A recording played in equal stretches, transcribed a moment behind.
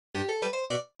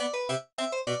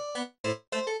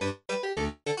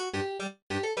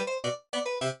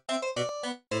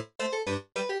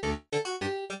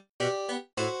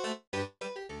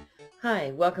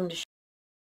Hi, welcome to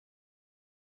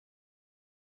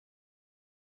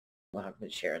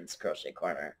Sharon's Crochet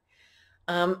Corner.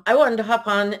 I wanted to hop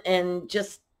on and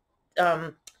just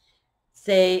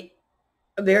say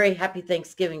a very happy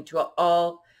Thanksgiving to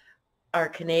all our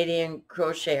Canadian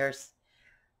crocheters.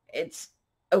 It's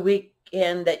a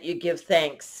weekend that you give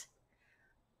thanks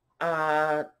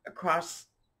across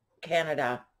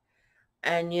Canada,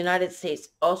 and United States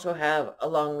also have a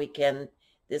long weekend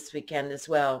this weekend as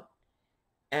well.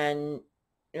 And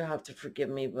you'll have to forgive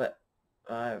me, but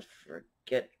I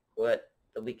forget what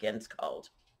the weekend's called.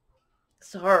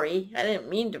 Sorry, I didn't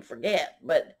mean to forget,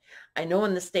 but I know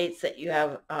in the States that you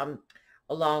have a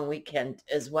long weekend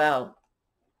as well.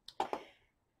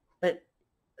 But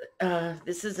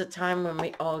this is a time when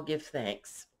we all give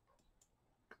thanks.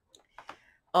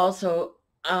 Also,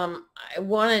 I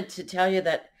wanted to tell you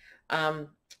that I'm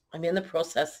in the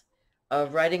process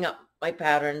of writing up my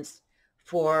patterns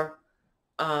for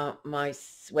my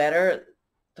sweater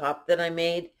top that I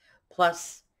made,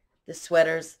 plus the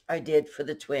sweaters I did for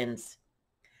the twins.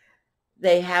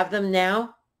 They have them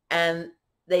now, and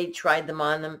they tried them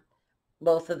on them,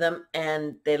 both of them,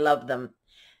 and they love them.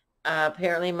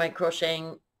 Apparently my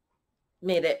crocheting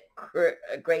made it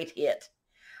a great hit.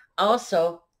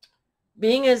 Also,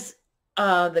 being as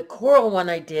the coral one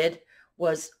I did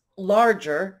was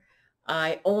larger,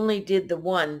 I only did the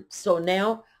one. So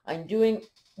now I'm doing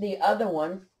the other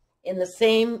one in the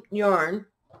same yarn.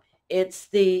 It's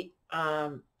the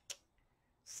Snuggly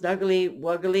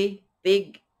Wuggly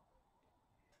Big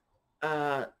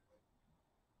Snuggly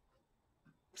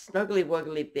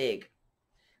Wuggly Big.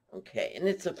 Okay, and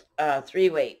it's a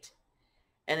 3-weight,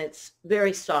 and it's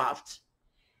very soft.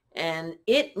 And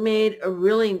it made a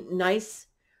really nice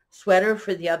sweater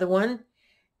for the other one,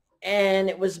 and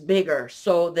it was bigger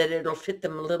so that it'll fit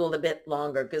them a little bit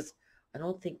longer, because I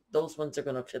don't think those ones are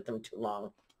going to fit them too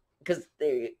long because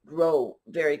they grow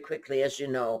very quickly, as you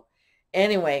know.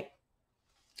 Anyway,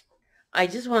 I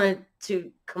just wanted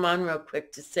to come on real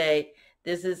quick to say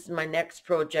this is my next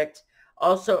project.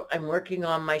 Also, I'm working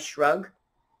on my shrug.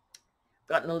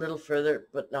 Gotten a little further,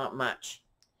 but not much.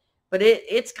 But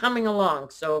it's coming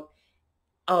along, so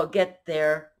I'll get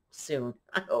there soon,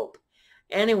 I hope.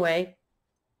 Anyway,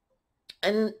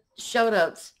 and shout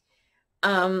outs.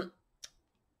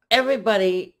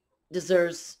 Everybody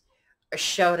deserves a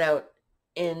shout out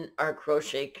in our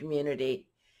crochet community,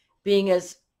 being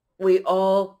as we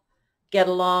all get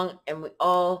along and we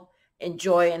all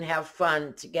enjoy and have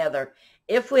fun together.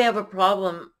 If we have a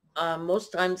problem,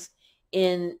 most times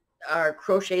in our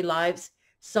crochet lives,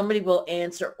 somebody will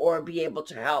answer or be able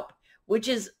to help, which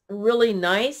is really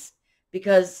nice,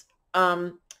 because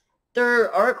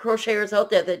there are crocheters out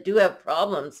there that do have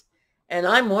problems, and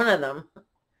I'm one of them.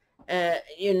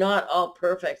 You're not all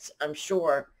perfect, I'm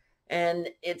sure. And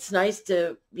it's nice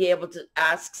to be able to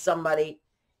ask somebody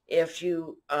if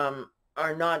you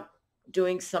are not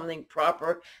doing something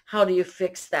proper, how do you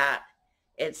fix that?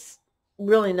 It's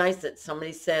really nice that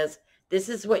somebody says, this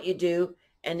is what you do,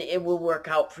 and it will work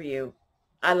out for you.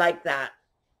 I like that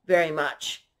very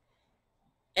much.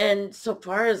 And so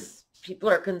far as people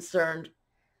are concerned,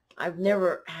 I've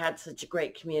never had such a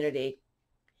great community.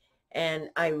 And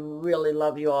I really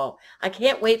love you all. I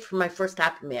can't wait for my first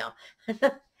Happy Mail.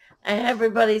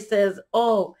 Everybody says,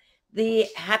 oh, the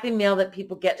Happy Mail that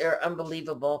people get are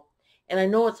unbelievable. And I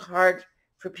know it's hard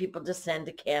for people to send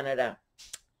to Canada.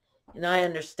 And I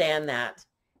understand that.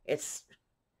 It's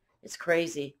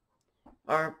crazy.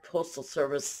 Our postal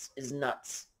service is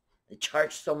nuts. They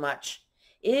charge so much.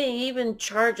 They even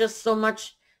charge us so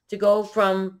much to go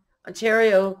from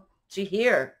Ontario to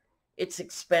here. It's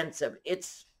expensive.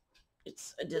 It's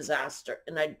a disaster,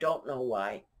 and I don't know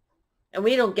why. And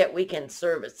we don't get weekend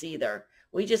service either.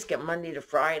 We just get Monday to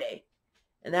Friday,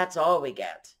 and that's all we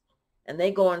get. And they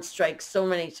go on strike so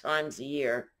many times a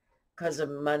year because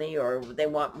of money, or they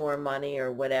want more money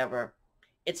or whatever.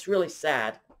 It's really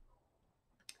sad.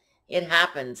 It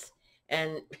happens,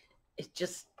 and it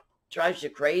just drives you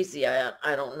crazy.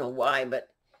 I don't know why, but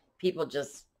people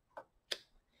just...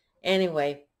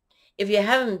 Anyway, if you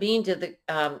haven't been to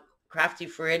the Crafty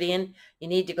Floridian, you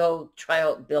need to go try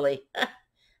out Billy.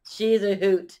 She's a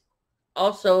hoot.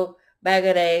 Also,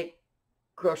 Baguette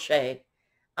Crochet.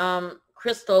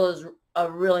 Crystal is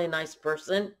a really nice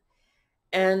person,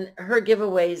 and her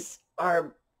giveaways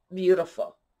are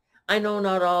beautiful. I know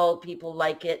not all people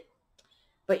like it,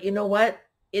 but you know what?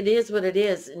 It is what it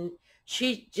is, and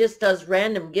she just does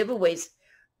random giveaways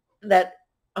that,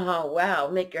 oh wow,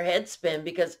 make your head spin,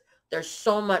 because there's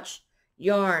so much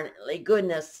yarn, like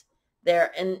goodness,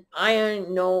 there. And I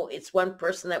know it's one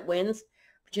person that wins,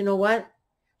 but you know what?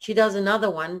 She does another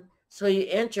one, So you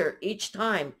enter each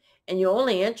time, and you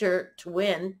only enter to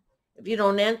win. If you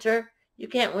don't enter, you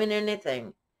can't win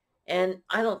anything. And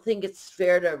I don't think it's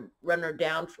fair to run her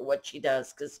down for what she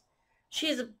does, because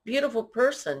she's a beautiful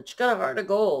person. She's got a heart of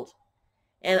gold,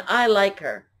 and I like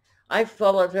her. I've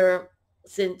followed her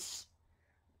since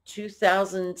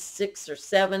 2006 or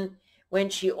 7, when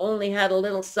she only had a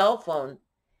little cell phone,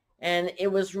 and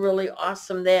it was really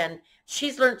awesome then.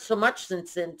 She's learned so much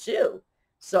since then too.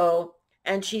 So,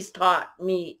 and she's taught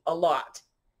me a lot,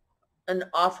 an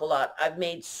awful lot. I've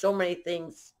made so many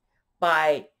things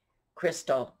by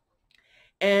Crystal.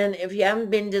 And if you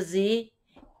haven't been to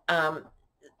um,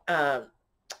 uh,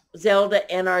 Zelda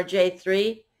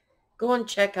NRJ3, go and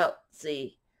check out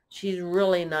Z. She's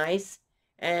really nice,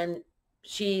 and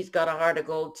she's got a heart of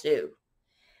gold too.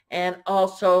 And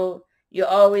also, you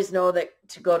always know that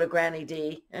to go to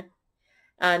GrannyDee.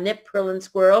 Knit, Purl, and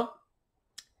Squirrel.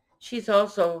 She's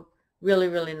also really,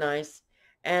 really nice,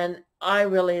 and I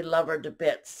really love her to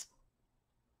bits.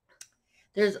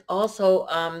 There's also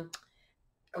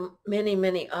many,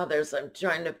 many others. I'm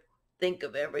trying to think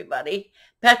of everybody.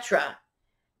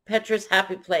 Petra's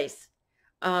Happy Place.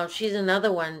 She's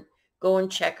another one. Go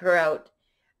and check her out.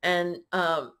 And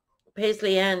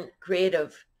Paisley Ann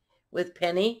Creative with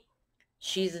Penny.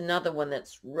 She's another one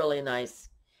that's really nice.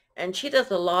 And she does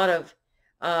a lot of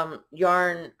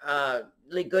yarn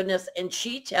goodness, and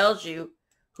she tells you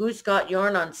who's got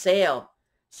yarn on sale.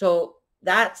 So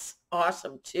that's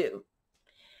awesome too.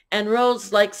 And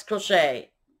Rose likes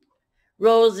crochet.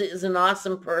 Rose is an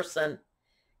awesome person.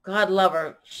 God love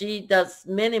her. She does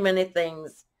many, many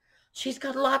things. She's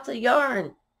got lots of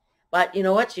yarn. But you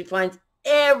know what? She finds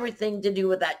everything to do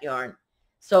with that yarn.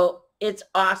 So it's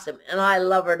awesome. And I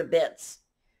love her to bits.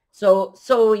 So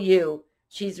will you.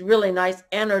 She's really nice.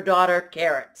 And her daughter,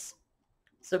 Carrots.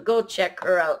 So go check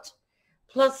her out.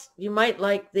 Plus, you might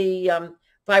like the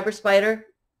Fiber Spider.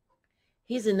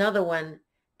 He's another one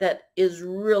that is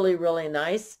really, really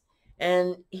nice.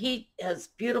 And he has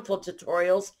beautiful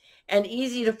tutorials and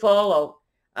easy to follow.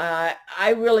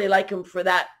 I really like him for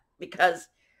that, because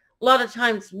a lot of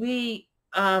times we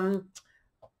are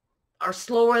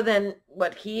slower than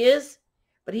what he is,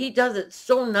 but he does it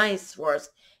so nice for us.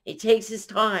 He takes his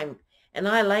time, and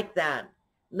I like that.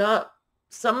 Not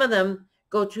some of them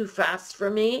go too fast for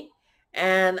me,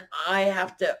 and I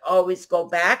have to always go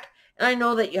back. And I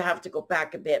know that you have to go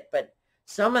back a bit, but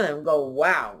some of them go,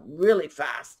 wow, really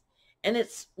fast. And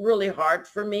it's really hard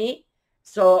for me.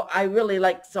 So I really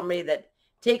like somebody that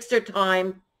takes their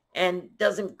time and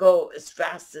doesn't go as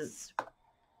fast as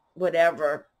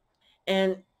whatever.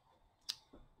 And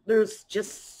there's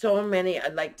just so many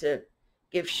I'd like to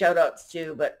give shout outs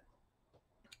to, but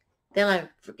then I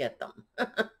forget them.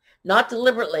 Not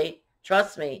deliberately,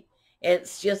 trust me.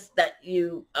 It's just that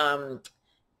you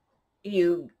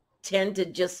tend to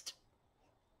just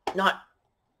not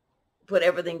put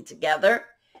everything together,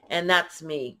 and that's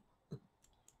me.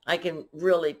 I can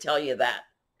really tell you that.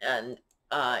 And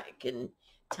I can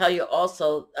tell you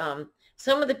also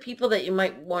some of the people that you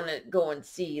might want to go and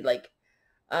see, like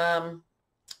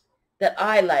that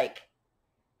I like.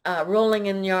 Rolling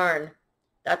in Yarn.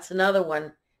 That's another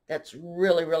one that's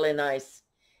really, really nice.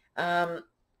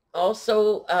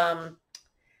 Also,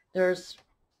 there's,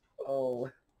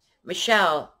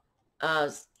 Michelle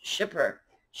Shipper.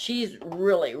 She's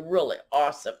really, really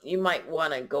awesome. You might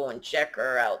want to go and check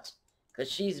her out,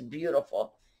 because she's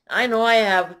beautiful. I know I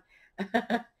have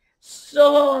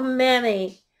so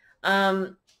many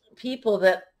people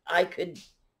that I could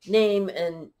name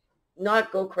and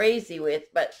not go crazy with,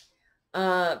 but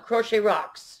Crochet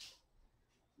Rocks.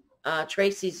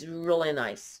 Tracy's really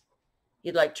nice.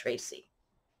 You'd like Tracy.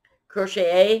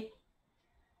 Crochet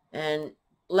and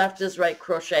Left is Right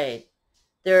Crochet.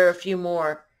 There are a few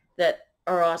more that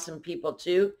are awesome people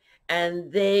too,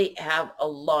 and they have a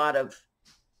lot of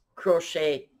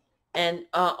crochet. And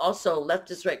also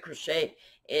Left is Right Crochet,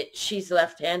 she's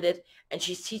left-handed, and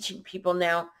she's teaching people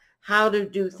now how to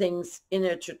do things in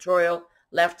a tutorial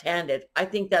left-handed. I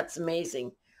think that's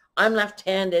amazing. I'm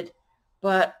left-handed,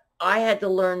 but I had to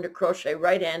learn to crochet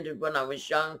right-handed when I was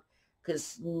young,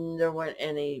 because there weren't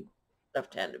any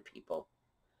left-handed people,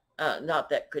 not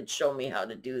that could show me how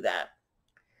to do that.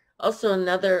 Also,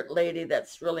 another lady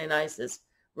that's really nice is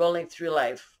Rolling Through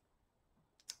Life.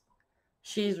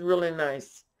 She's really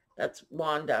nice. That's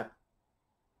Wanda.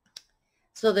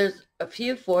 So there's a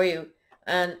few for you,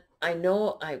 and I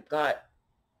know I've got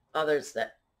others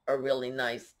that are really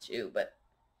nice too, but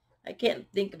I can't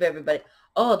think of everybody.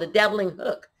 Oh, the Dabbling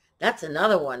Hook. That's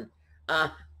another one.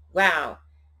 Wow.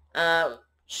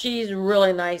 She's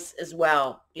really nice as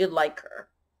well. You'd like her.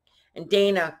 And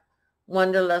Dana,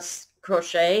 Wonderlust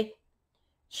Crochet.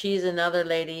 She's another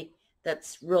lady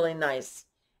that's really nice.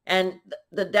 And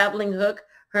the dabbling hook,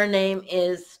 her name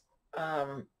is,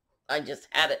 I just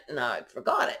had it and I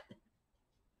forgot it.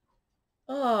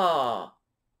 Oh,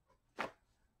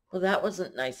 well, that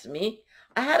wasn't nice of me.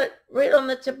 I had it right on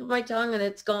the tip of my tongue and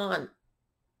it's gone.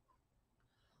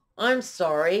 I'm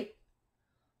sorry.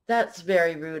 That's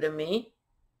very rude of me.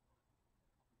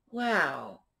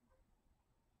 Wow.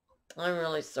 I'm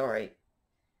really sorry.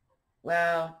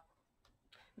 Wow.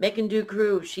 Making Do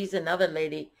Crew, she's another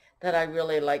lady that I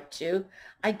really like too.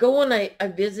 I go and I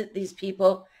visit these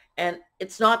people, and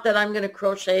it's not that I'm going to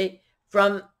crochet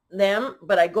from them,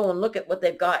 but I go and look at what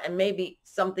they've got, and maybe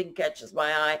something catches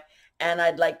my eye, and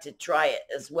I'd like to try it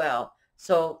as well.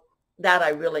 So that I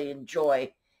really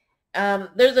enjoy.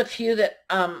 There's a few that,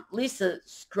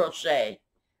 Lisa's crochet.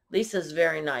 Lisa's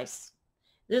very nice.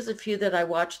 There's a few that I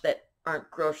watch that aren't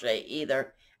crochet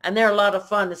either, and they're a lot of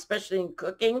fun, especially in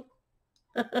cooking.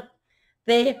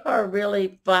 They are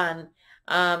really fun.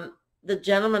 The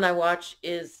gentleman I watch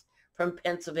is from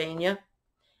Pennsylvania,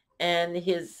 and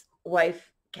his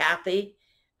wife, Kathy.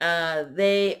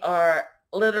 They are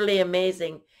literally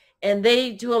amazing. And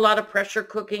they do a lot of pressure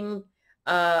cooking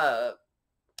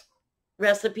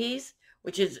recipes,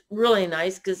 which is really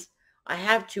nice because I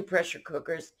have 2 pressure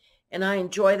cookers, and I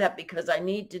enjoy that because I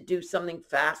need to do something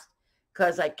fast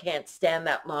because I can't stand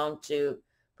that long to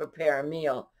prepare a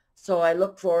meal. So I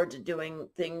look forward to doing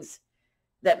things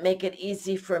that make it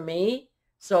easy for me.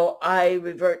 So I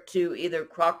revert to either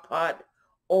crock pot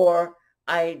or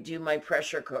I do my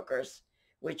pressure cookers,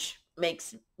 which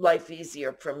makes life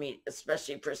easier for me,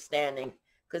 especially for standing,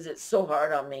 because it's so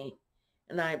hard on me.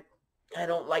 And I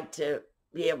don't like to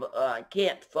be able, I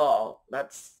can't fall.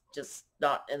 That's just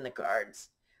not in the cards.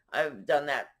 I've done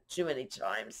that too many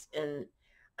times, and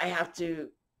I have to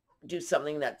do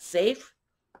something that's safe.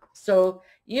 So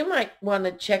you might want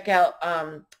to check out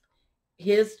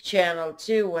his channel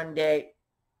too one day,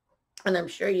 and I'm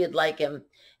sure you'd like him.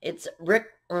 It's Rick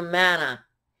Romana,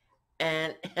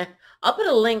 and I'll put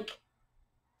a link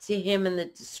to him in the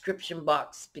description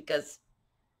box because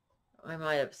I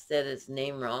might have said his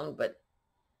name wrong, but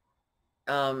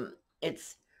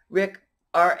it's Rick,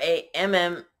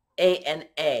 Ramana,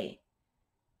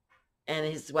 and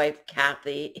his wife,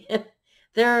 Kathy.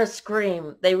 They're a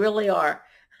scream. They really are.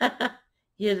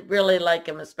 You'd really like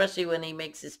him, especially when he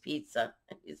makes his pizza.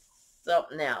 He's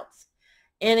something else.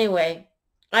 Anyway,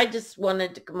 I just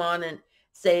wanted to come on and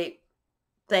say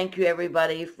thank you,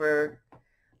 everybody, for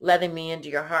letting me into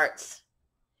your hearts.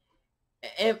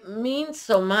 It means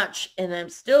so much, and I'm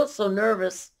still so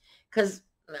nervous because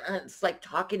it's like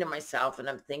talking to myself, and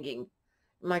I'm thinking,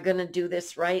 am I going to do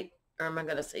this right, or am I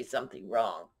going to say something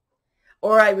wrong?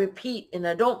 Or I repeat, and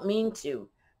I don't mean to.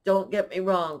 Don't get me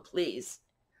wrong, please.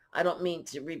 I don't mean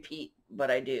to repeat,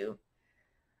 but I do.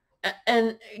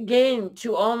 And again,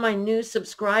 to all my new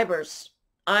subscribers,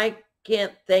 I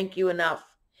can't thank you enough.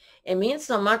 It means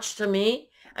so much to me,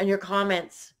 and your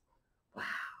comments. Wow.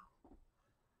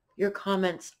 Your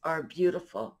comments are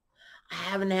beautiful. I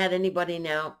haven't had anybody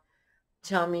now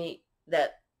tell me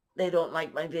that they don't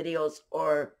like my videos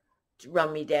or to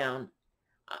run me down.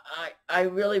 I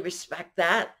really respect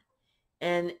that,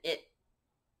 and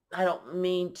I don't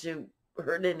mean to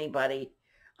hurt anybody.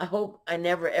 I hope I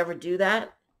never ever do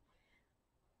that,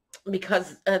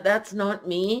 because that's not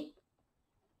me,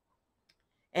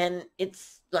 and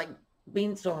it's like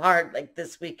being so hard. Like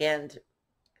this weekend,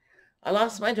 I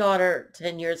lost my daughter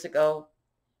 10 years ago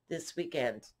this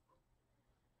weekend,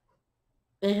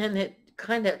 and it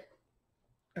kind of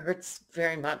hurts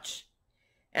very much.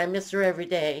 I miss her every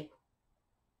day,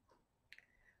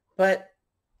 but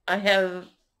I have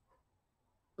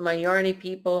my Yarny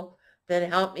people that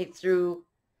help me through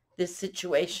this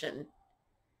situation.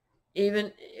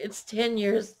 Even it's 10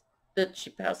 years that she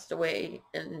passed away,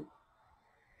 and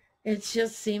it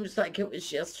just seems like it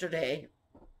was yesterday,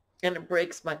 and it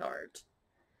breaks my heart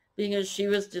because she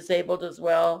was disabled as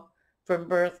well from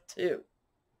birth too,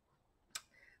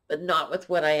 but not with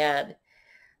what I had.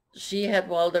 She had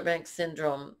Waldebank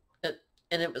syndrome,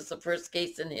 and it was the first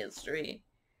case in history.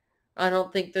 I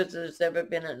don't think there's ever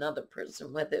been another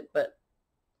person with it, but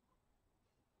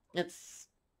it's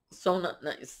so not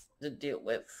nice to deal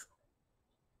with.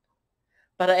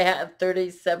 But I had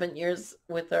 37 years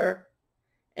with her,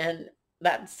 and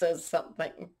that says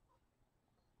something.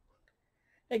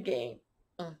 Again,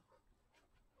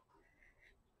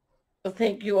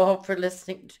 thank you all for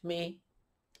listening to me,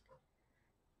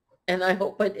 and I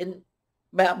hope I didn't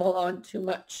babble on too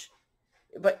much.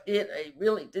 But I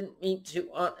really didn't mean to,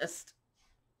 honest.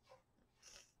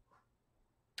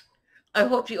 I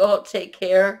hope you all take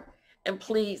care, And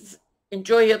please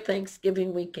enjoy your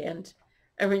Thanksgiving weekend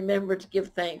and remember to give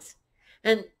thanks.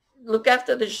 And look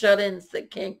after the shut-ins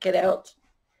that can't get out.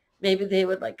 Maybe they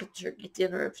would like a turkey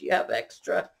dinner if you have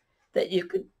extra that you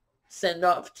could send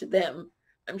off to them.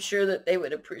 I'm sure that they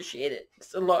would appreciate it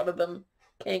because a lot of them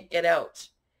can't get out.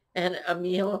 And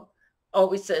Emil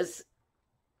always says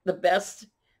the best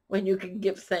when you can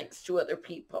give thanks to other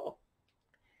people.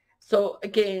 So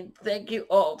again, thank you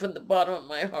all from the bottom of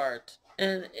my heart.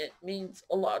 And it means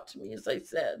a lot to me, as I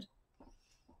said.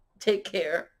 Take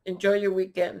care. Enjoy your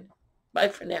weekend. Bye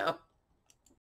for now.